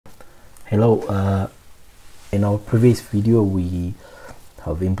Hello, in our previous video we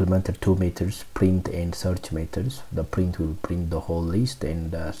have implemented two methods, print and search methods. The print will print the whole list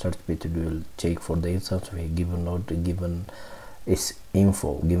and the search method will check for the instance of a given node given its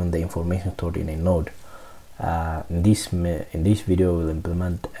info, given the information stored in a node. In this video we'll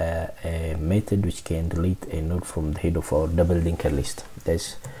implement a method which can delete a node from the head of our double linked list.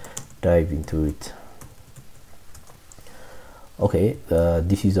 Let's dive into it. Okay,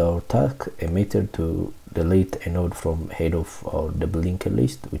 this is our task, a method to delete a node from head of our double linked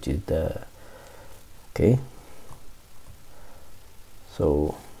list, which is the okay.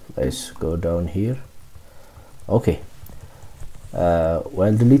 So let's go down here. Okay,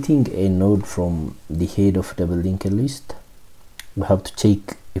 while deleting a node from the head of double linked list, we have to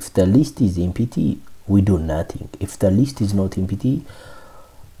check if the list is empty. We do nothing. If the list is not empty,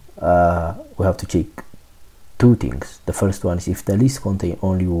 we have to check two things. The first one is if the list contains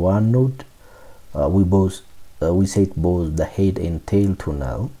only one node, we set both the head and tail to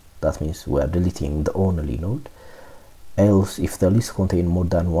null. That means we are deleting the only node. Else, if the list contains more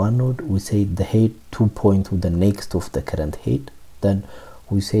than one node, we set the head to point to the next of the current head. Then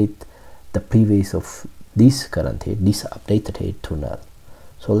we set the previous of this current head, this updated head, to null.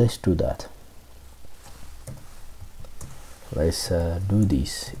 So let's do that. Let's do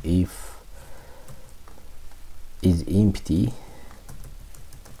this. If is empty,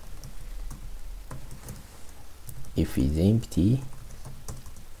 if is empty,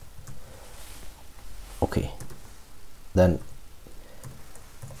 okay, then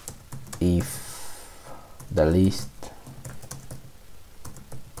if the list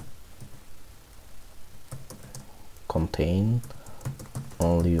contain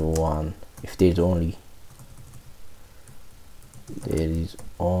only one, if there is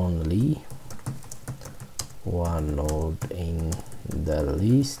only one node in the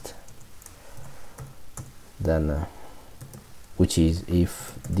list, then which is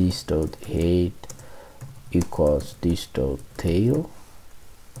if this dot head equals this dot tail,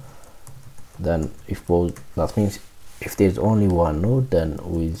 then if both, that means if there's only one node, then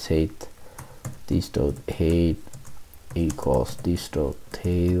we'll set this dot head equals this dot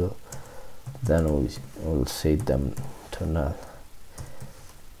tail, then we'll set them to null.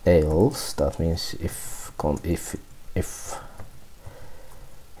 Else, that means if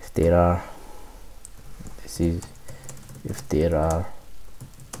there are, if there are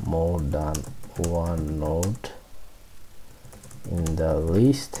more than one node in the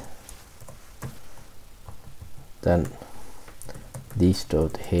list, then this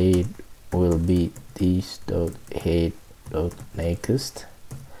dot head will be this dot head dot next,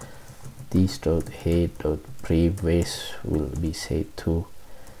 this dot head dot previous will be set to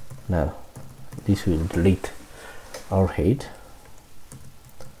null. This will delete our head.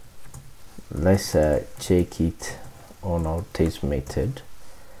 Let's check it on our test method.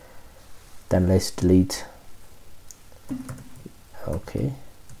 Then let's delete. Okay,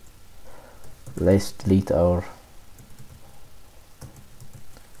 let's delete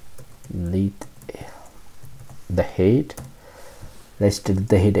the head. Let's delete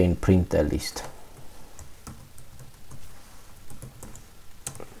the head and print the list.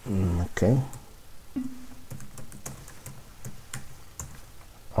 Okay.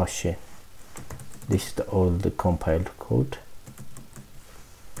 Oh shit, this is all the compiled code.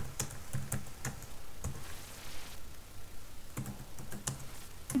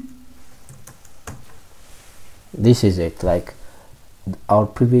 This is it. Like our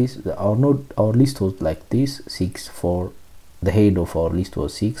previous, our list was like this: 6 4. The head of our list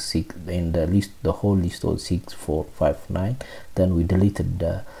was 6 6, and the whole list was 6 4 5 9. Then we deleted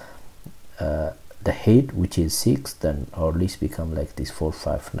the head, which is 6, then our list become like this 4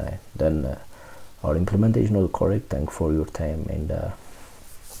 5 9. Then our implementation was correct. Thanks for your time,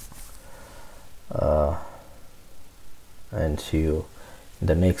 and see you in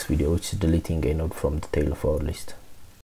the next video, which is deleting a node from the tail of our list.